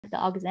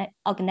the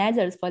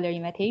organizers for their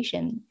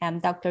invitation. I'm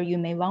Dr.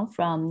 Yumei Wang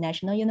from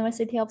National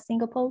University of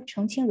Singapore,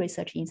 Chongqing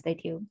Research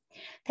Institute.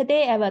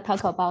 Today, I will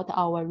talk about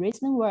our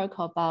recent work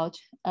about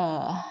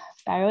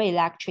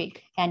ferroelectric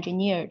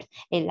engineered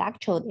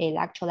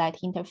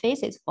electrode-electrolyte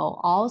interfaces for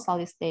all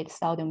solid-state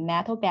sodium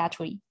metal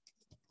battery.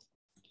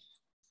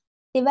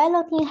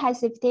 Developing high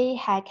safety,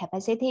 high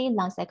capacity,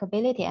 long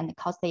cyclability, and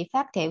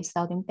cost-effective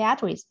sodium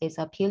batteries is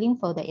appealing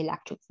for the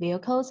electric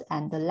vehicles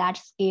and the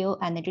large-scale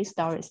energy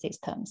storage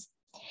systems.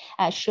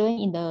 As shown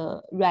in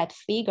the red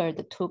figure,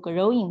 the two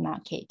growing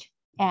market.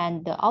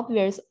 And the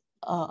obvious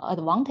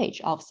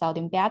advantage of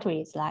sodium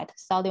batteries is that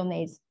sodium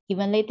is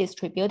evenly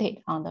distributed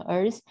on the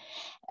Earth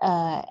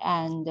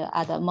and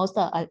are the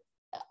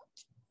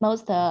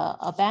most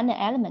abundant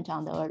element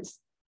on the Earth.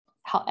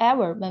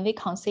 However, when we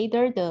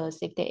consider the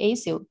safety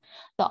issue,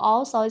 the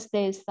all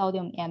solid-state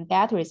sodium-ion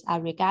batteries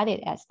are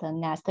regarded as the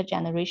next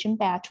generation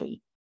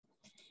battery.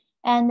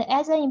 And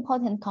as an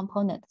important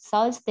component,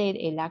 solid-state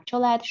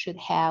electrolyte should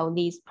have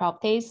these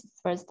properties.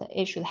 First,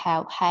 it should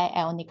have high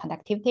ionic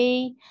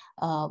conductivity,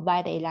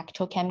 wide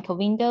electrochemical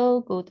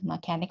window, good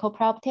mechanical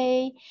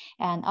property,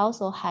 and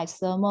also high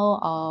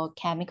thermal or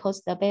chemical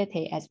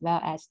stability, as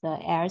well as the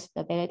air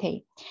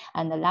stability.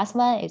 And the last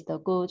one is the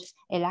good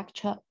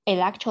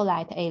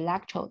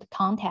electrolyte-electrode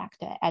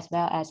contact, as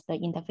well as the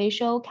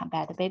interfacial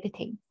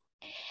compatibility.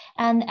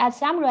 And as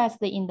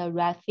summarized in the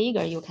red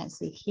figure, you can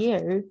see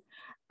here,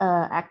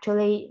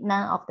 actually,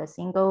 none of the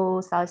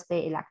single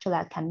solid-state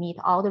electrolyte can meet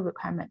all the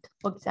requirements.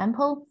 For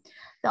example,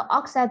 the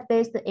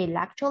oxide-based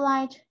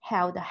electrolyte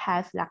have the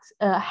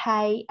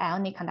high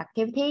ionic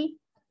conductivity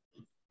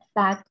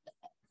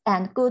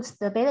and good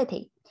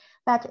stability,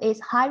 but its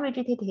high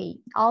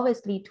rigidity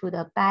always lead to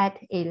the bad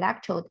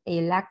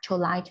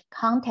electrolyte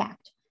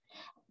contact,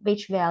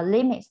 which will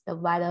limit the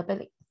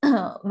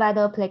wide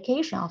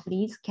application of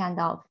these kind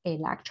of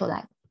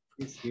electrolyte.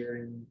 Please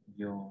hearing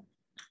your.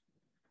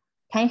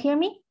 Can you hear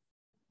me?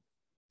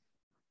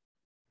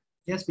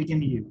 Yes, we can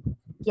hear you.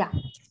 Yeah.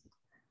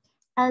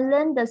 And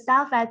then the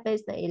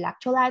sulfide-based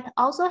electrolyte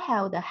also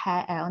have the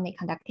high ionic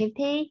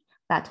conductivity,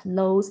 but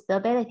low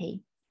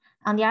stability.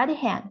 On the other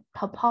hand,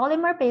 the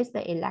polymer-based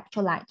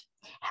electrolyte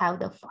have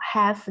the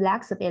high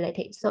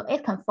flexibility, so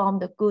it can form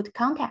the good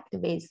contact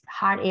with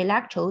hard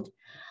electrode.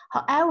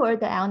 However,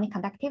 the ionic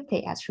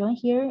conductivity as shown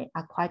here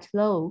are quite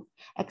low,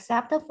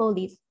 except for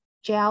this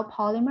gel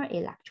polymer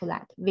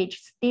electrolyte,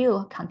 which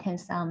still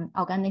contains some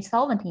organic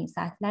solvent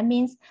inside. That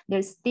means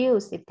there's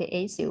still safety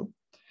issue.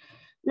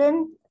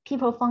 Then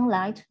people found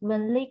that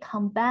when they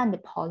combine the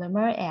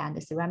polymer and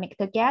the ceramic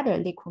together,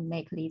 they could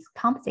make these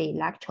composite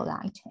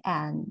electrolyte,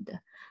 and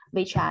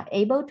which are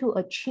able to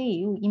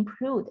achieve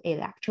improved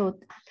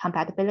electrode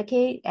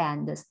compatibility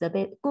and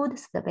good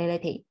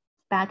stability.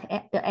 But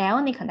the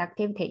ionic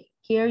conductivity,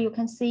 here you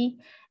can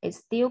see, is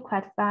still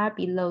quite far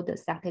below the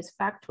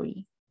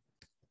satisfactory.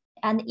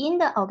 And in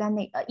the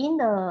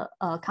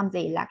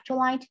composite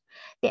electrolyte,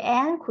 the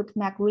ion could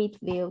migrate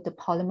with the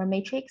polymer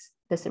matrix,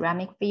 the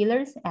ceramic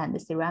fillers, and the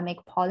ceramic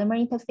polymer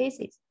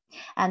interfaces.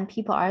 And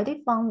people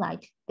already found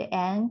that the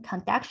ion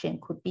conduction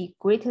could be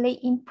greatly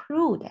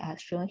improved, as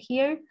shown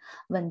here,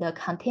 when the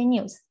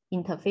continuous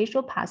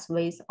interfacial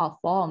pathways are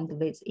formed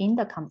within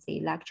the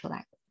composite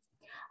electrolyte.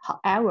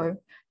 However,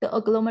 the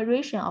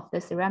agglomeration of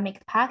the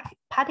ceramic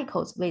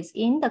particles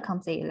within the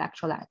composite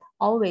electrolyte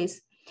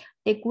always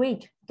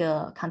degrade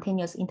the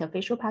continuous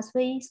interfacial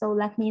pathway. So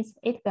that means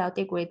it will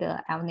degrade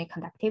the ionic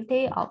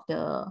conductivity of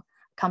the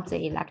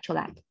composite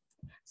electrolyte.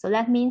 So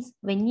that means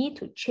we need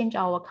to change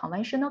our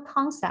conventional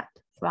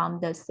concept from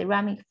the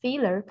ceramic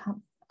filler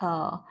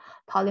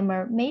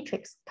polymer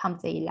matrix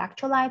composite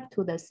electrolyte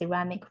to the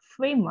ceramic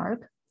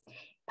framework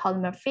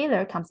polymer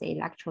filler composite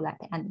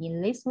electrolyte. And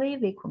in this way,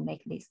 we could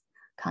make this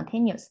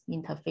continuous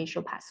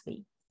interfacial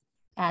pathway.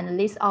 And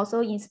this also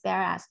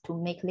inspires us to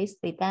make this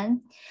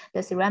design,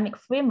 the ceramic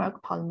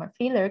framework polymer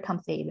filler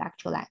composite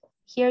electrolyte.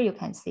 Here you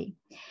can see,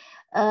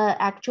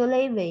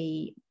 actually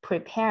we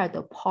prepare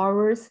the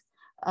porous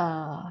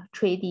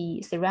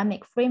 3D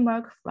ceramic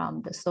framework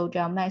from the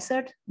sol-gel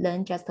method,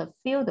 then just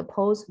fill the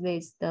pores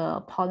with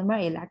the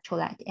polymer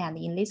electrolyte. And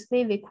in this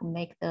way, we could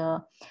make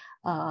the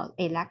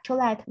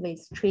electrolyte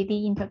with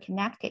 3D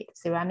interconnected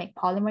ceramic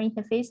polymer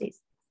interfaces.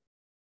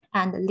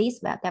 And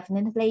this will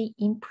definitely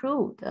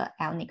improve the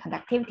ionic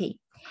conductivity.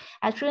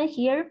 As shown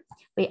here,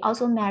 we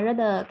also measure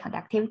the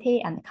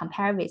conductivity and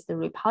compare with the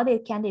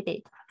reported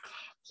candidate.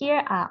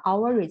 Here are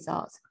our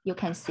results. You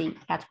can see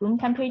at room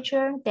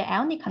temperature, the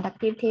ionic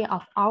conductivity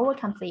of our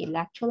composite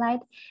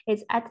electrolyte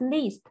is at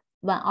least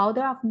 1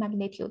 order of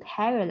magnitude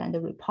higher than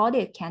the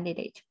reported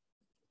candidate.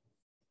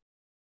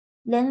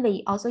 Then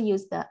we also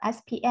use the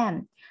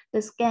SPM,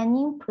 the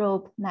scanning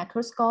probe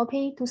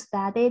microscopy, to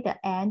study the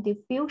ion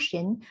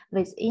diffusion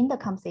within the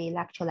composite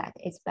electrolyte,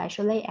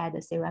 especially at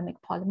the ceramic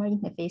polymer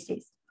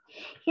interfaces.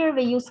 Here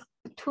we use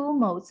 2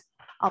 modes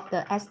of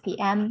the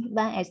SPM.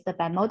 One is the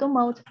bimodal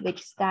mode,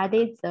 which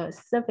studies the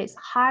surface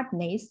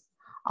hardness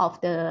of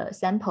the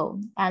sample.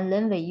 And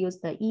then we use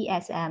the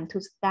ESM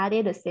to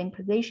study the same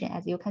position,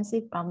 as you can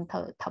see from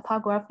the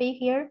topography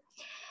here.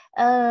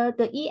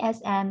 The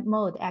ESM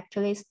mode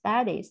actually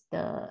studies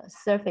the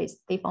surface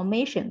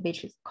deformation,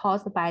 which is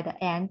caused by the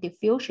ion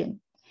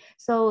diffusion.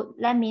 So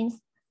that means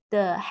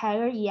the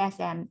higher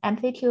ESM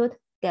amplitude,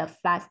 the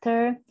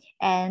faster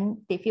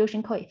and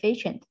diffusion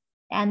coefficient.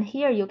 And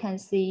here you can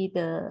see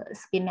the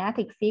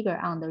schematic figure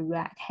on the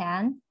right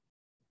hand.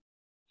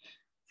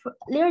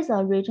 There's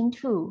a region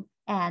 2,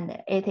 and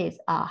it is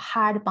a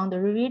hard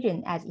boundary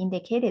region as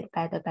indicated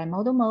by the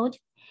bimodal mode.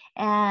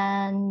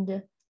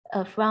 And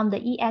from the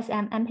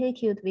ESM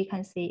amplitude, we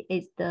can see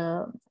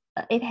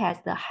it has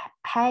the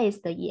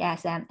highest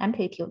ESM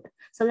amplitude.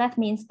 So that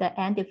means the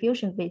ion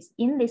diffusion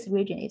within this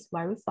region is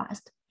very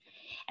fast.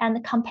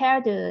 And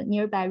compare the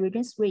nearby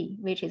region 3,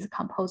 which is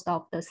composed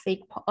of the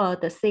thick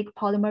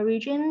polymer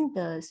region,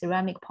 the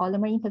ceramic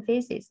polymer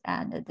interfaces,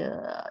 and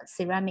the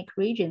ceramic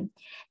region.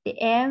 The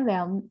ion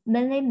will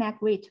mainly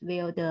migrate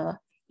via the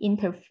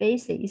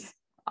interfaces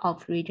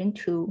of region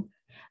 2,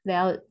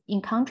 while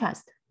in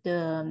contrast,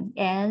 the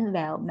ion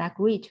will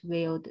migrate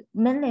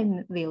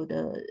mainly via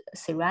the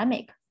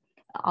ceramic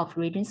of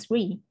region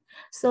 3.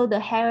 So the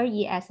higher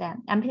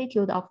ESM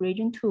amplitude of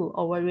region 2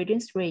 over region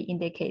 3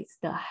 indicates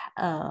the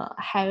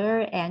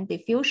higher ion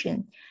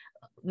diffusion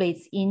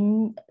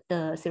within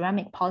the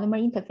ceramic polymer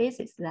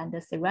interfaces than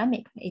the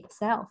ceramic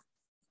itself.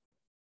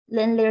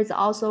 Then there's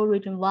also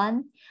region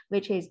 1,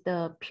 which is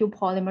the pure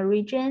polymer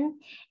region,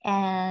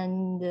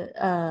 and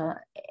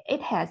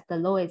it has the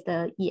lowest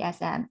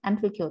ESM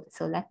amplitude.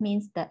 So that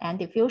means the ion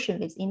diffusion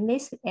within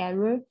this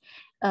area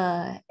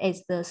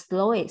is the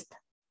slowest.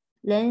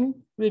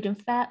 Then region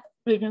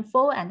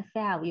 4 and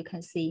 5, you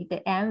can see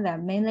the ion will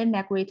mainly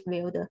migrate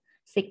via the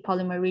thick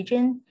polymer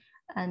region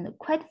and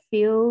quite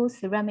few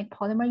ceramic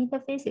polymer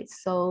interfaces.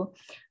 So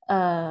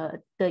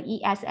the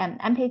ESM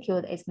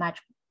amplitude is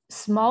much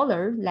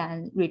smaller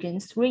than region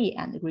 3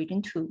 and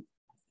region 2.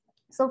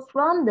 So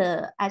from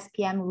the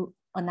SPM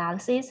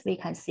analysis, we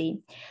can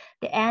see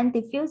the ion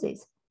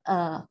diffuses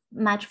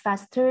much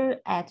faster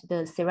at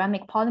the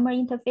ceramic polymer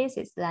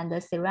interfaces than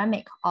the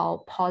ceramic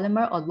or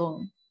polymer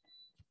alone.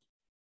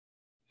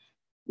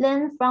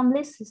 Then from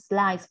this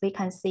slides, we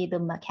can see the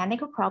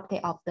mechanical property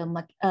of the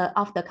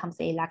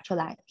composite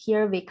electrolyte.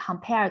 Here we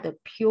compare the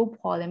pure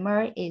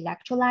polymer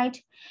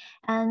electrolyte,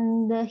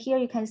 and here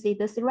you can see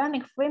the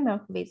ceramic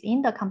framework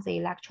within the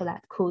composite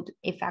electrolyte could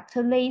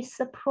effectively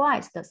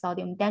suppress the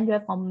sodium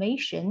dendrite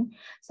formation.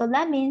 So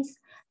that means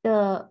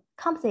the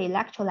composite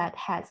electrolyte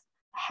has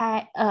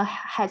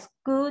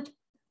good,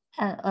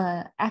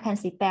 I can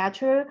see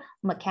better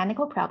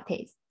mechanical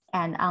properties.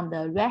 And on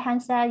the right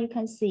hand side, you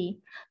can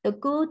see the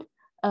good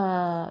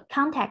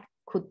contact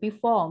could be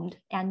formed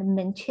and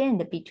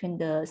maintained between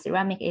the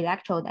ceramic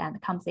electrode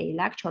and composite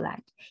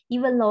electrolyte,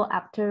 even though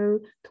after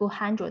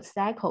 200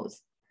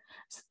 cycles.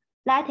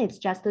 That is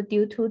just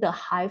due to the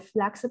high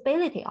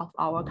flexibility of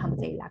our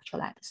composite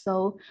electrolyte.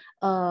 So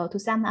to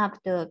sum up,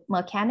 the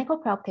mechanical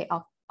property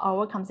of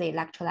our composite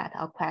electrolyte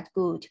are quite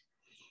good.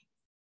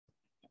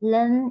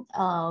 Then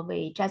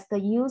we just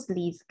use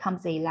these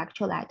composite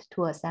electrolyte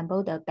to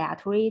assemble the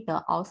battery,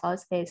 the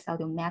all-solid-state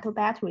sodium metal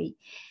battery.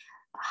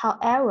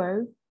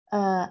 However,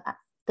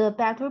 the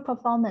battery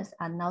performance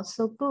are not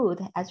so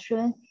good as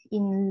shown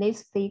in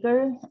this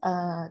figure.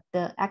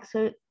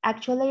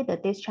 Actually the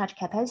discharge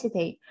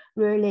capacity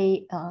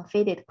really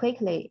faded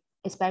quickly,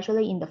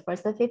 especially in the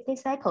first 50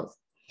 cycles.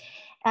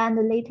 And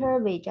later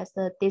we just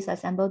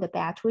disassemble the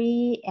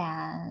battery,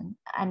 and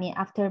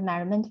after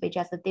measurement, we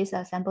just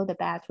disassemble the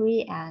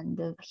battery, and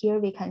here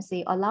we can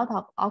see a lot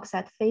of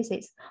oxide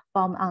phases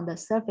form on the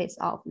surface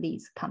of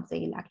this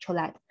composite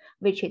electrolyte,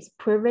 which is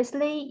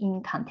previously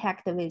in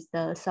contact with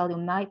the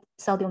sodium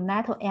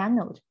metal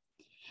anode.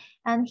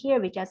 And here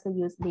we just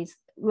use this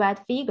red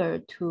figure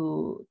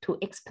to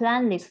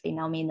explain this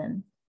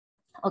phenomenon.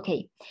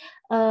 Okay,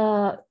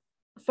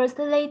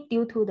 firstly,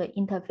 due to the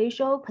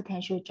interfacial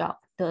potential drop,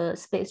 the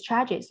space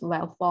charges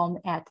will form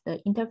at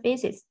the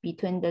interfaces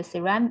between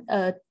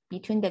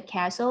the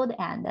cathode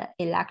and the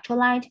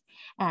electrolyte,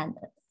 and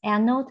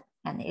anode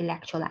and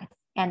electrolyte.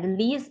 And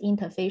these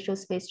interfacial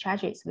space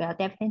charges will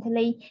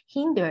definitely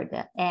hinder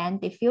the ion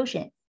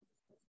diffusion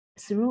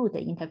through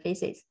the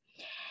interfaces.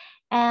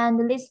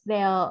 And this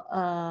will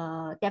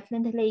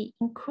definitely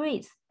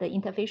increase the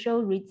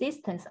interfacial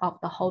resistance of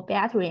the whole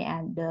battery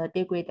and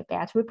degrade the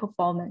battery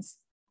performance.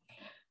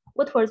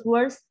 What was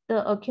worse,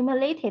 the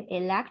accumulated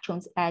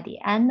electrons at the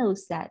anode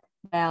side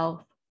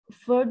will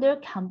further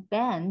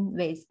combine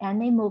with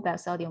any mobile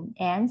sodium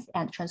ions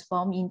and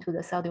transform into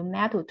the sodium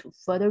metal to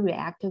further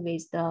react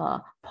with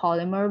the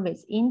polymer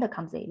within the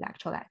composite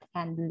electrolyte.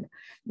 And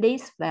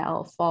this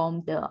will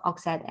form the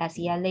oxide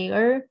SEI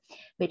layer,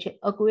 which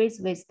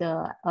agrees with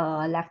the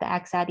left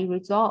oxide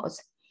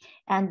results.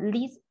 And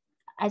these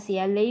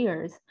SEI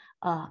layers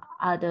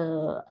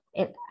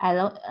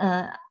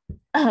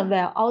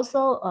will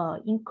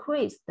also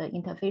increase the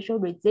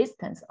interfacial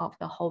resistance of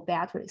the whole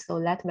battery. So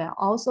that will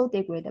also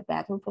degrade the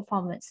battery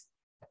performance.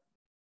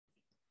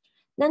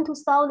 Then to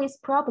solve this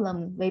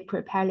problem, we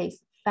prepare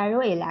this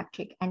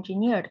ferroelectric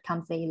engineered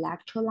composite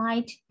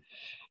electrolyte.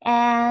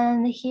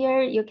 And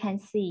here you can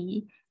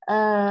see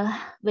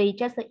we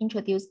just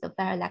introduced the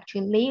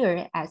ferroelectric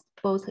layer as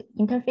both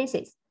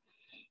interfaces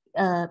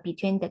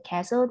between the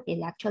cathode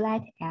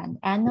electrolyte and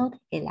anode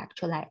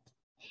electrolyte.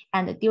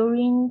 And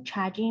during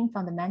charging,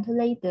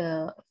 fundamentally,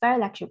 the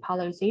ferroelectric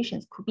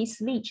polarizations could be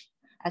switched,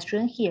 as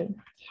shown here.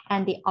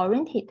 And the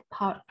oriented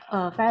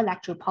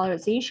ferroelectric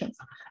polarizations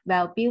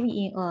will build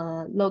in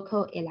a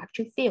local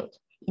electric field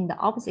in the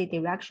opposite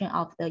direction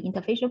of the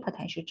interfacial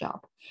potential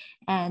drop.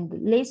 And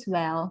this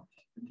will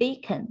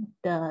weaken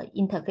the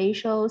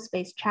interfacial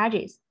space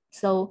charges,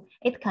 so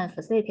it can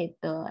facilitate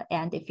the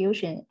ion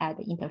diffusion at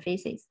the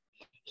interfaces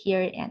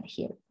here and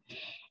here.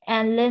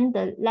 And then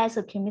the less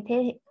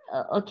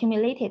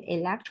accumulated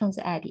electrons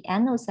at the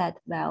anode side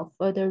will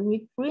further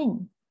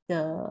refrain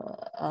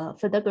the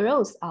further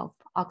growth of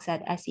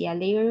oxide SEI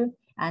layer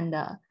and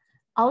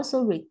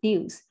also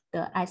reduce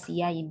the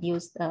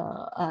SEI-induced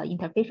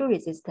interfacial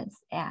resistance.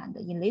 And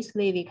in this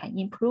way, we can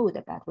improve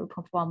the battery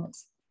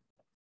performance.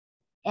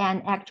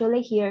 And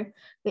actually here,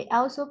 we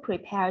also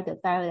prepare the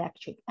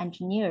ferroelectric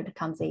engineered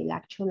composite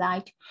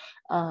electrolyte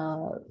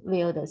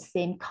with the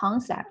same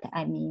concept,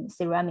 I mean,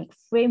 ceramic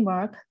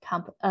framework,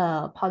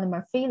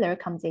 polymer filler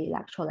composite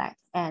electrolyte.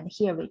 And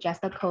here we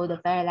just code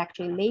the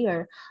ferroelectric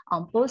layer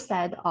on both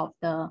sides of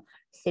the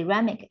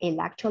ceramic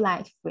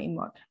electrolyte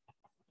framework.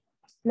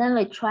 Then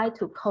we try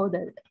to code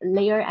the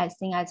layer as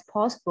thin as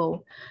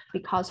possible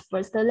because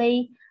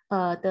firstly,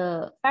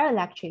 the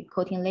ferroelectric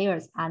coating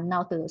layers are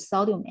not the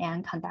sodium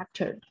ion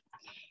conductor.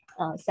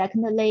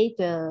 Secondly,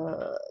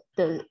 the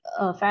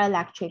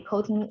ferroelectric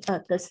coating,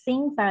 the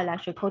thin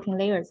ferroelectric coating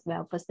layers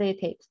will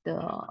facilitate the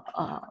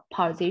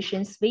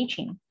polarization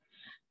switching.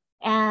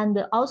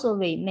 And also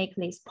we make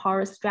this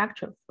power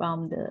structure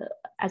from the,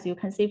 as you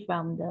can see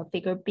from the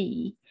figure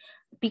B,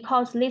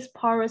 because this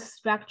power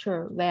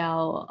structure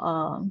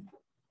will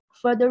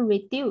further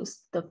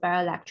reduce the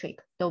ferroelectric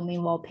domain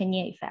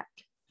Volpinian effect.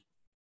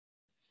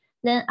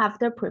 Then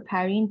after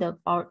preparing the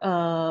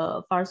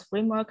force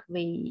framework,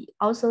 we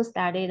also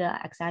studied the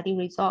excited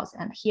results.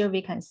 And here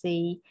we can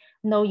see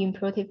no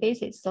impurity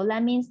phases. So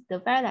that means the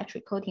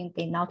ferroelectric coating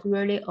did not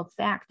really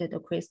affect the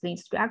crystalline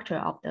structure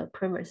of the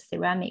previous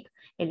ceramic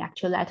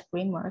electrolyte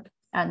framework.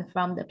 And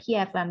from the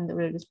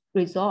PFM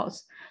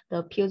results,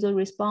 the piezo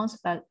response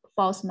by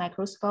force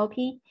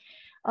microscopy,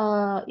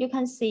 you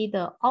can see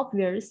the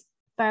obvious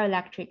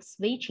ferroelectric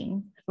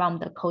switching from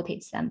the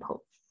coated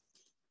sample.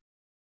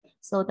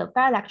 So the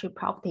ferroelectric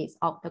properties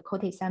of the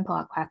coated sample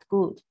are quite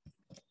good.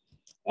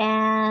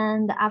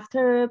 And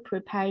after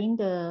preparing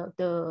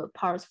the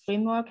parts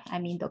framework, I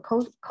mean the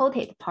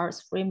coated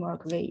parts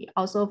framework, we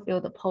also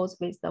fill the poles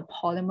with the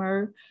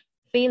polymer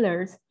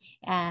fillers.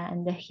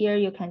 And here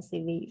you can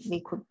see we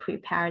could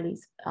prepare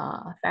this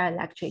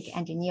ferroelectric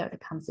engineered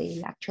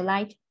composite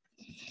electrolyte.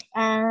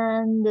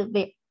 And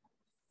we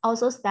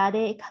also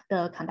studied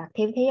the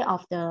conductivity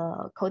of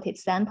the coated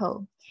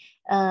sample.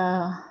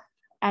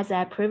 As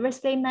I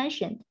previously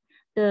mentioned,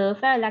 the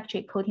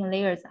ferroelectric coating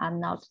layers are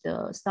not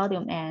the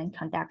sodium ion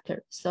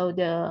conductor. So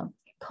the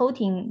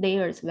coating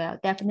layers will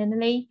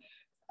definitely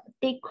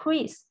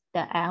decrease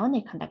the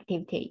ionic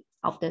conductivity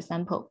of the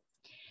sample.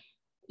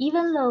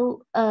 Even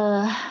though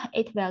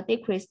it will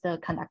decrease the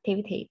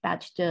conductivity,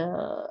 but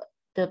the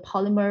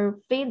polymer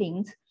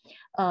fillings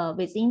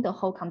within the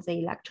whole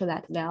composite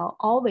electrolyte will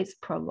always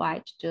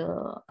provide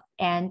the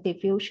ion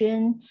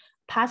diffusion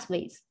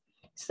pathways.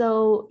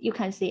 So you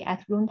can see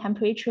at room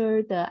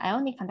temperature, the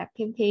ionic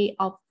conductivity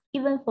of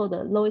even for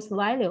the lowest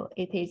value,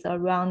 it is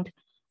around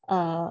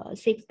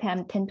 6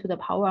 times 10 to the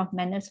power of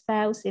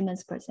 -5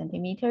 Siemens per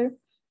centimeter,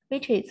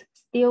 which is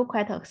still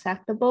quite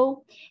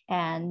acceptable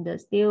and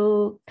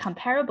still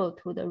comparable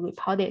to the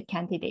reported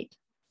candidate.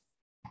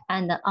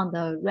 And on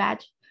the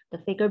right, the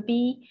figure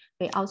B,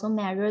 we also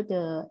measure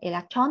the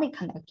electronic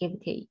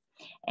conductivity.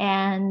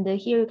 And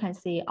here you can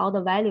see all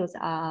the values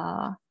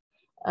are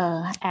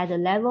at the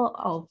level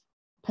of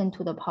 10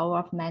 to the power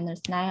of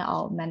 -9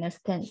 or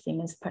 -10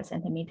 Siemens per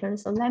centimeter.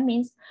 So that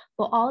means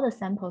for all the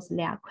samples,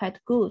 they are quite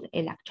good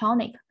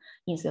electronic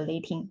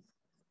insulating.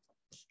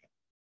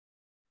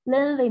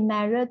 Then we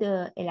measure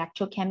the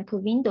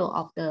electrochemical window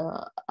of the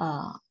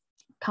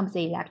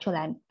composite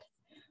electrolyte,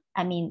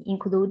 I mean,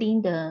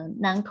 including the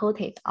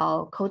non-coated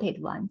or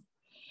coated one.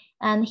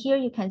 And here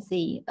you can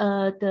see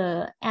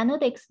the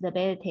anodic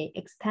stability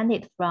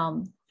extended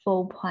from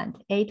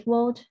 4.8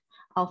 volt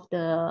of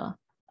the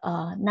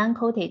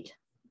non-coated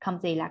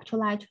composite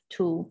electrolyte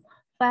to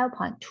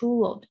 5.2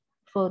 volt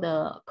for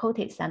the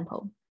coated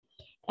sample.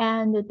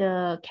 And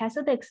the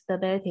cathodic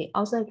stability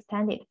also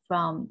extended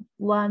from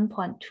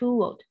 1.2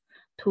 volt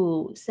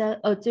to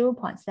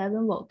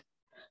 0.7 volt.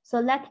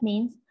 So that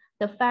means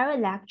the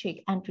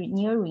ferroelectric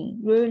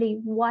engineering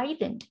really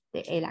widened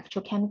the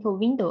electrochemical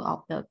window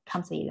of the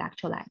composite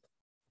electrolyte.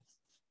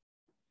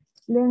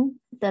 Then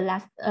the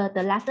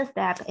last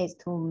step is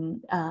to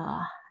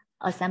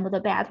assemble the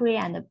battery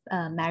and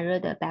measure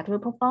the battery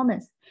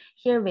performance.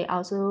 Here we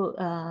also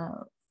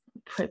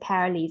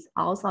prepare this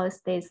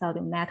all-solid-state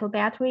sodium metal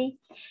battery.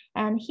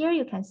 And here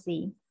you can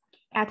see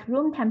at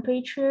room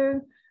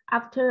temperature,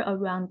 after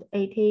around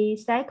 80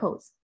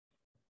 cycles,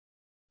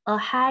 a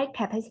high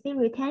capacity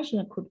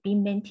retention could be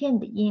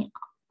maintained in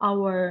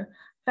our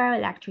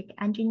ferroelectric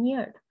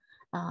engineered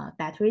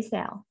battery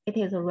cell. It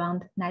is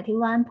around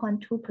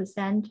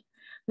 91.2%,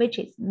 which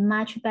is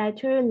much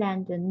better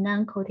than the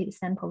non-coated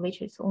sample,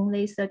 which is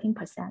only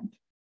 13%.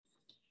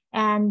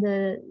 And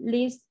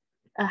this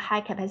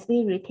high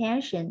capacity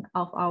retention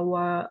of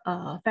our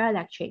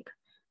ferroelectric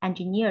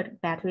engineered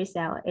battery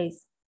cell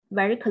is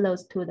very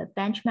close to the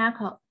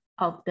benchmark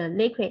of the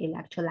liquid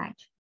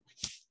electrolyte.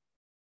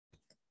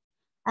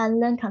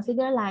 And then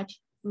consider that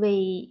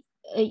with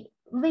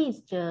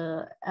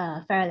the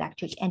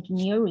ferroelectric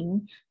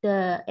engineering,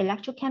 the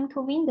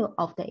electrochemical window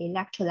of the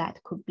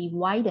electrolyte could be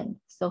widened.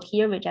 So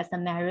here we just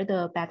measure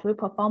the battery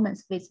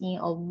performance within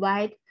a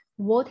wide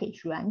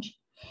voltage range.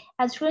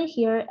 As shown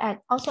here,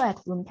 also at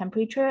room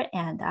temperature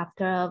and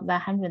after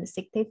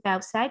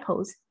 165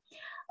 cycles,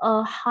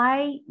 a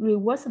high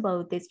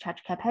reversible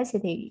discharge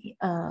capacity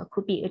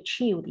could be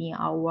achieved in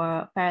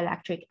our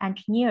ferroelectric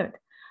engineered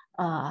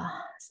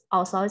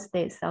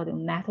all-solid-state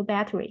sodium metal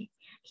battery.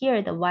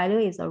 Here, the value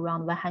is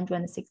around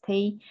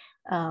 160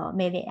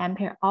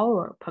 milliampere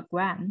hour per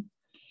gram.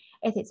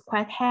 It is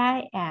quite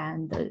high,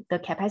 and the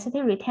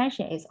capacity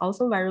retention is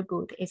also very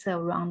good. It's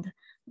around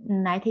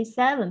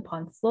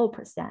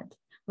 97.4%,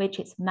 which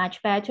is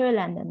much better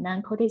than the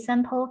non-coated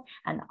sample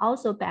and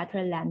also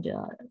better than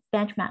the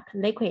benchmark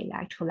liquid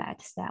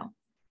electrolyte cell.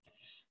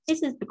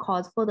 This is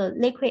because for the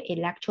liquid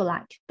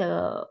electrolyte,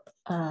 the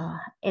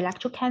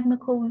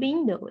electrochemical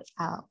windows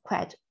are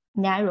quite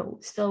narrow.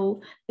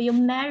 So when you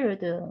measure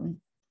the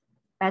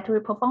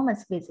battery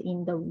performance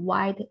within the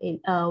wide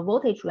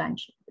voltage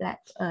range, that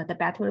the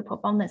battery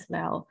performance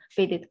will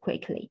fade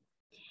quickly.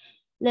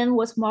 Then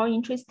what's more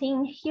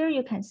interesting, here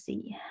you can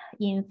see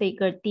in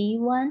figure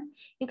D1,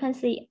 you can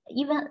see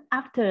even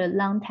after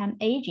long time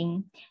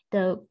aging,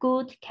 the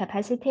good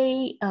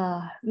capacity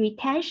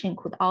retention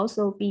could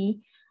also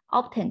be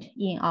obtained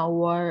in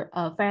our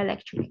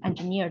ferroelectric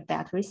engineered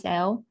battery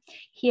cell.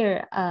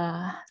 Here,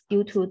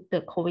 due to the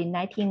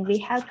COVID-19, we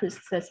have to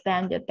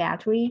suspend the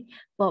battery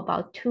for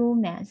about 2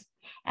 months.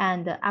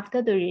 And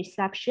after the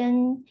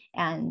reception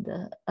and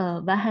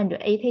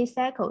 180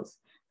 cycles,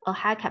 a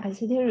high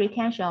capacity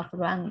retention of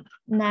around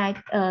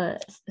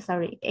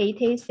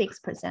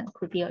 86%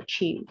 could be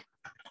achieved.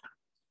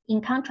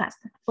 In contrast,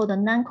 for the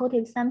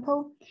non-coated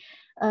sample,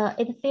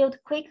 it failed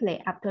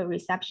quickly after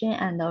reception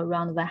and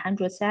around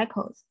 100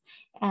 cycles,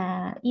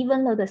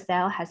 even though the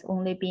cell has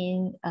only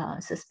been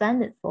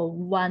suspended for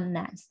 1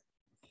 month.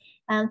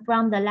 And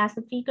from the last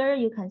figure,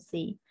 you can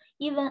see,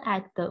 even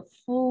at the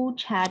full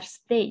charge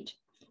state,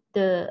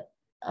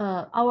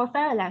 our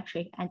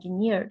ferroelectric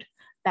engineered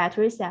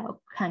battery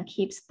cell can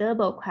keep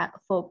stable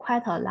for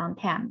quite a long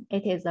time.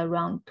 It is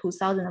around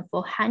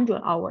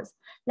 2,400 hours.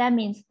 That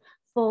means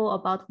for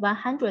about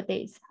 100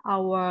 days,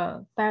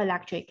 our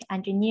ferroelectric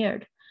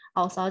engineered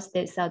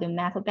all-solid-state sodium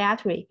metal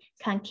battery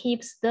can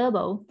keep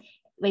stable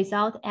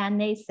without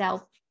any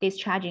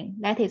self-discharging.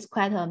 That is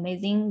quite an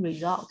amazing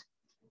result.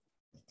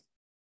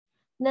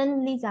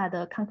 Then these are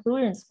the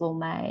conclusions for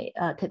my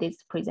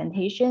today's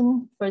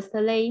presentation.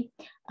 Firstly,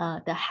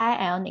 the high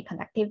ionic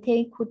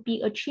conductivity could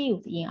be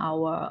achieved in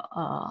our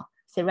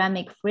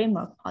ceramic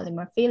framework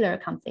polymer filler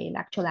composite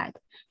electrolyte,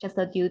 just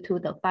due to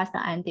the faster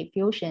ion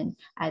diffusion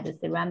at the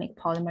ceramic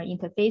polymer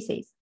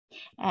interfaces.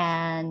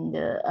 And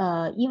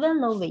even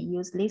though we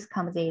use this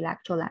composite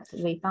electrolyte,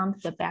 we found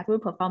the battery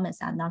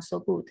performance are not so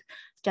good,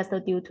 just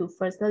due to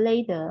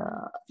firstly the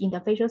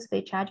interfacial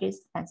state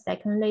charges, and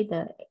secondly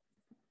the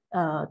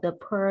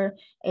per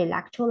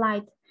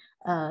electrolyte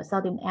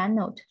sodium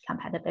anode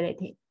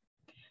compatibility.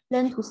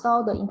 Then to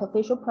solve the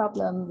interfacial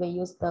problem, we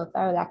use the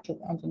ferroelectric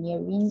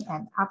engineering,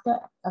 and after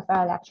a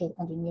ferroelectric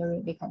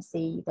engineering, we can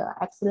see the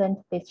excellent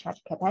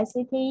discharge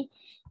capacity,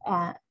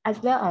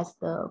 as well as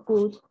the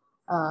good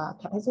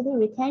capacity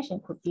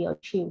retention could be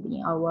achieved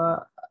in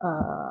our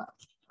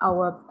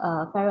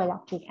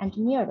ferroelectric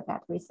engineered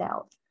battery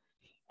cell.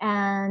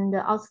 And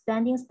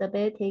outstanding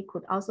stability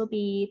could also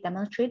be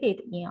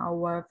demonstrated in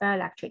our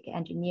ferroelectric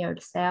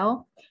engineered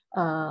cell.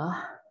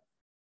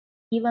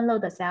 Even though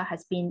the cell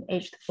has been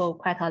aged for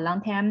quite a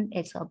long time,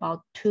 it's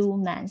about 2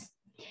 months.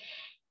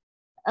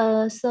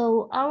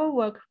 So our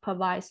work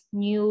provides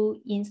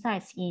new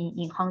insights in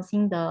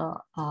enhancing the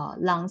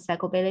long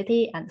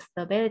cyclability and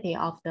stability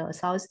of the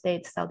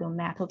solid-state sodium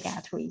metal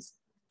batteries.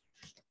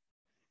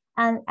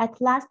 And at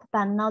last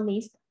but not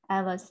least,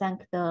 I will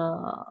thank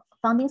the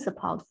funding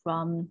support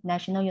from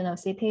National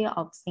University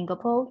of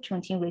Singapore,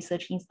 Chongqing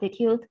Research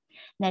Institute,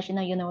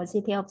 National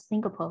University of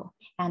Singapore,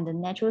 and the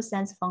Natural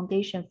Science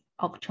Foundation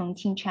of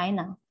Chongqing,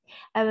 China.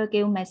 I will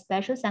give my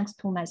special thanks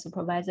to my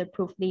supervisor,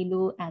 Prof. Li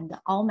Lu, and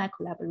all my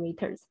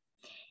collaborators.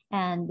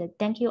 And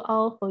thank you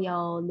all for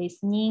your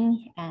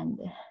listening, and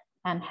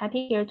I'm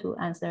happy here to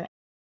answer